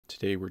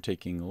Today we're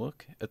taking a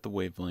look at the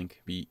Wavlink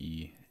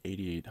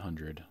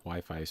BE8800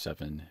 Wi-Fi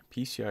 7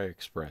 PCI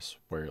Express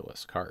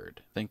wireless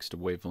card. Thanks to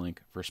Wavlink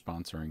for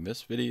sponsoring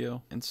this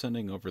video and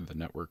sending over the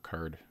network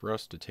card for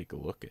us to take a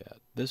look at.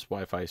 This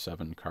Wi-Fi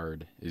 7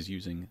 card is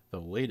using the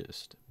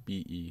latest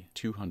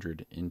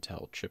BE200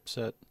 Intel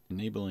chipset,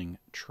 enabling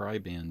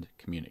tri-band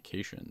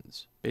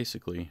communications.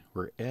 Basically,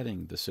 we're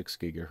adding the 6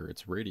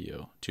 GHz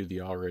radio to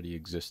the already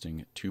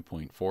existing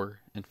 2.4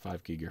 and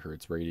 5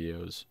 GHz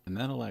radios, and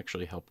that'll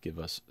actually help give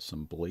us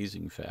some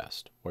blazing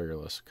fast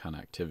wireless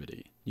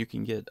connectivity. You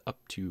can get up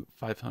to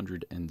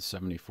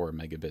 574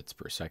 megabits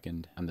per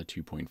second on the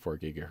 2.4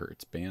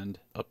 GHz band,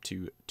 up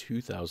to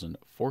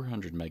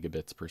 2,400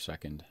 megabits per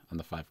second on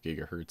the 5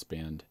 GHz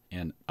band,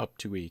 and up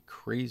to a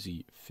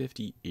crazy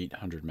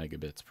 5,800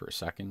 megabits per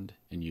second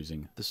in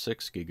using the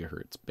 6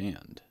 GHz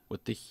band.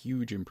 With the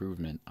huge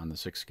improvement on the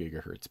 6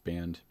 GHz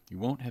band, you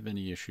won't have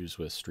any issues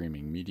with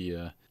streaming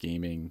media,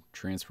 gaming,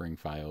 transferring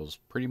files,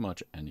 pretty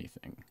much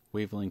anything.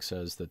 Wavlink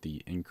says that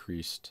the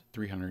increased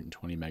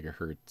 320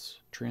 MHz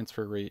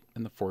transfer rate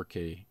and the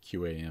 4K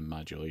QAM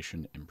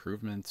modulation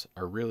improvements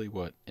are really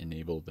what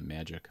enable the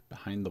magic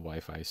behind the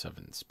Wi-Fi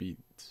 7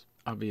 speeds.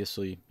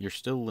 Obviously, you're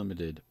still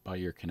limited by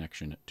your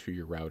connection to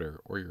your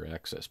router or your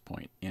access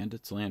point and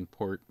its LAN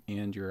port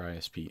and your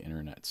ISP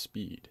Internet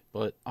speed.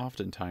 But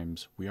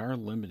oftentimes, we are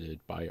limited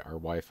by our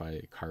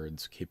Wi-Fi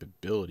card's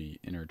capability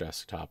in our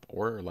desktop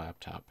or our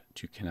laptop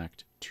to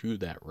connect to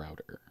that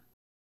router.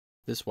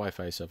 This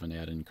Wi-Fi 7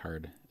 add-in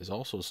card is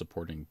also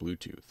supporting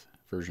Bluetooth,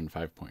 version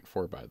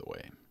 5.4 by the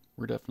way.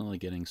 We're definitely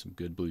getting some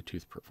good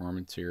Bluetooth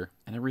performance here,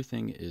 and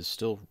everything is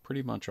still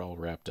pretty much all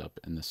wrapped up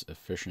in this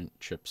efficient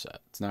chipset.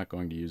 It's not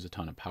going to use a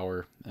ton of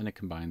power, and it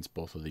combines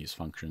both of these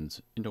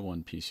functions into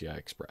one PCI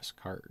Express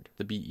card.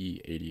 The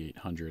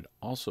BE8800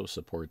 also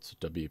supports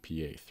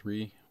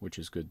WPA3, which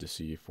is good to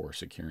see for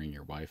securing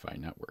your Wi-Fi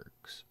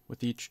networks.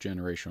 With each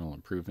generational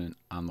improvement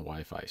on the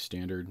Wi-Fi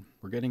standard,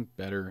 we're getting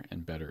better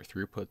and better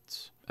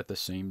throughputs at the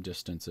same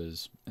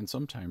distances, and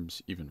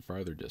sometimes even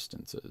farther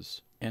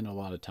distances, and a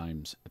lot of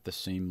times at the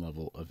same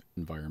level of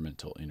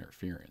environmental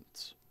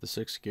interference. The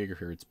 6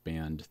 GHz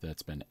band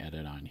that's been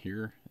added on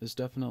here is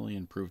definitely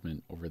an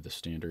improvement over the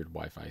standard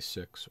Wi-Fi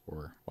 6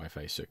 or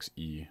Wi-Fi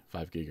 6E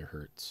 5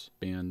 GHz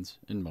bands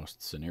in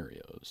most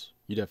scenarios.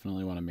 You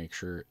definitely want to make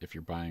sure if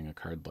you're buying a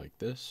card like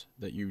this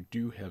that you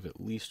do have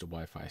at least a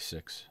Wi-Fi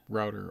 6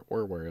 router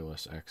or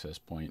wireless access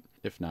point,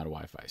 if not a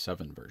Wi-Fi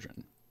 7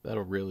 version.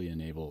 That'll really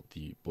enable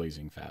the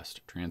blazing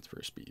fast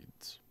transfer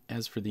speeds.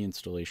 As for the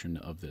installation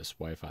of this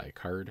Wi-Fi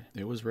card,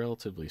 it was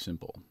relatively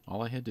simple.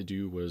 All I had to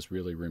do was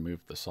really remove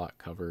the slot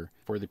cover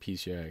for the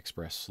PCI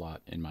Express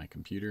slot in my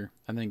computer,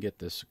 and then get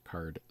this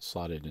card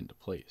slotted into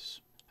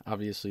place.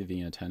 Obviously,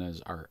 the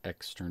antennas are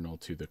external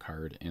to the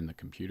card and the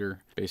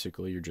computer.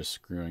 Basically, you're just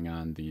screwing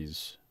on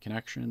these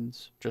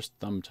connections. Just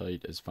thumb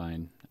tight is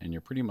fine, and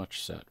you're pretty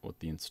much set with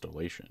the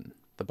installation.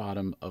 The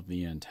bottom of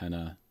the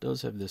antenna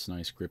does have this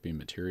nice grippy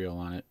material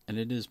on it, and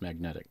it is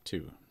magnetic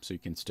too, so you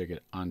can stick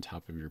it on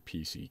top of your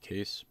PC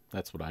case.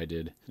 That's what I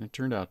did, and it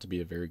turned out to be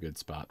a very good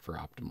spot for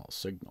optimal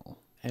signal.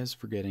 As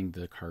for getting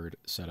the card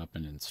set up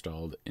and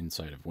installed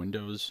inside of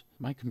Windows,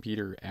 my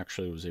computer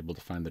actually was able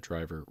to find the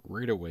driver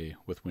right away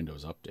with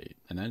Windows Update,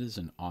 and that is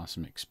an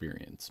awesome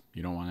experience.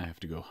 You don't want to have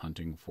to go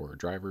hunting for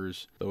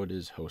drivers, though it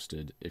is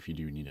hosted if you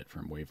do need it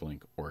from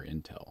Wavlink or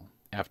Intel.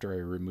 After I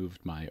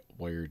removed my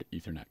wired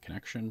Ethernet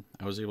connection,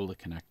 I was able to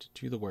connect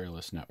to the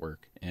wireless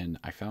network, and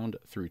I found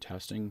through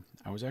testing,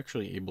 I was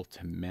actually able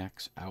to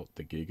max out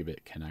the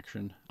gigabit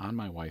connection on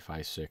my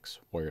Wi-Fi 6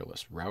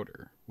 wireless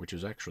router, which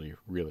is actually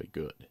really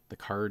good. The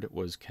card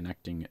was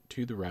connecting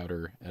to the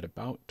router at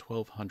about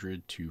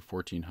 1200 to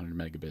 1400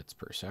 megabits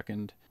per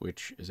second,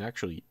 which is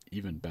actually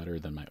even better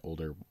than my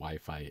older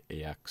Wi-Fi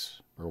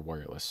AX or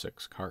wireless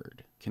 6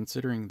 card.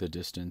 Considering the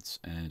distance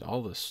and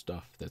all the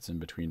stuff that's in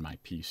between my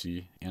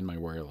PC and my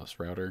wireless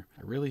router,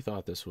 I really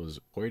thought this was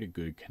quite a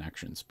good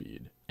connection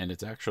speed. And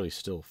it's actually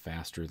still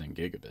faster than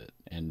gigabit,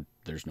 and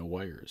there's no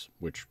wires,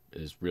 which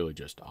is really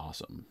just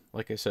awesome.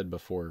 Like I said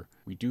before,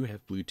 we do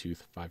have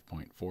Bluetooth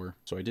 5.4,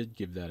 so I did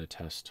give that a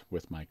test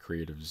with my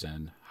Creative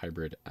Zen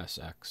Hybrid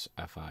SX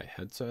FI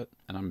headset,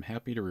 and I'm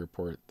happy to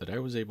report that I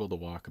was able to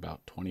walk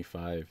about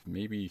 25,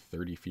 maybe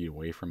 30 feet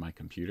away from my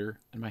computer,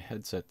 and my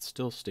headset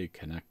still stayed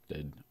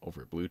connected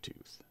over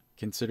Bluetooth.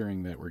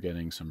 Considering that we're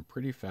getting some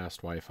pretty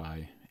fast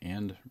Wi-Fi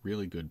and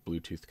really good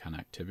Bluetooth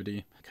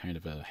connectivity, kind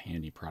of a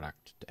handy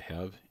product to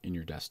have in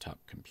your desktop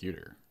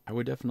computer. I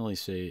would definitely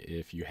say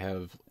if you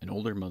have an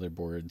older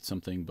motherboard,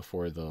 something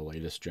before the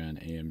latest gen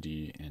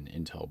AMD and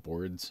Intel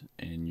boards,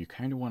 and you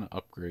kind of want to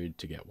upgrade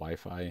to get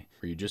Wi-Fi,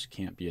 or you just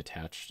can't be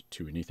attached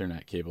to an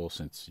Ethernet cable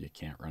since you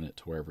can't run it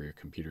to wherever your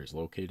computer is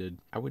located,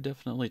 I would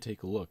definitely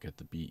take a look at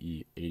the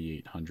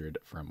BE8800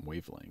 from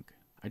Wavlink.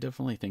 I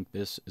definitely think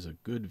this is a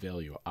good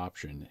value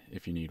option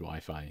if you need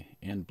Wi-Fi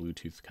and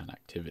Bluetooth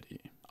connectivity.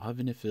 I'll have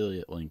an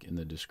affiliate link in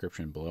the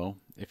description below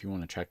if you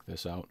want to check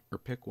this out or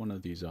pick one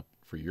of these up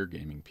for your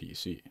gaming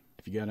PC.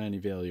 If you got any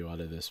value out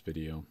of this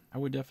video, I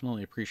would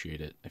definitely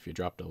appreciate it if you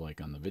dropped a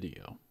like on the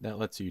video. That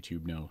lets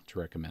YouTube know to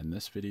recommend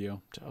this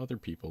video to other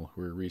people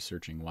who are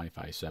researching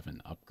Wi-Fi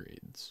 7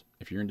 upgrades.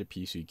 If you're into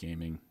PC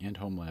gaming and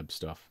home lab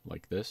stuff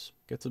like this,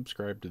 get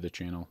subscribed to the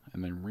channel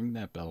and then ring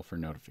that bell for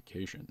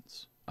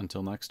notifications.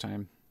 Until next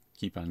time,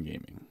 keep on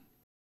gaming.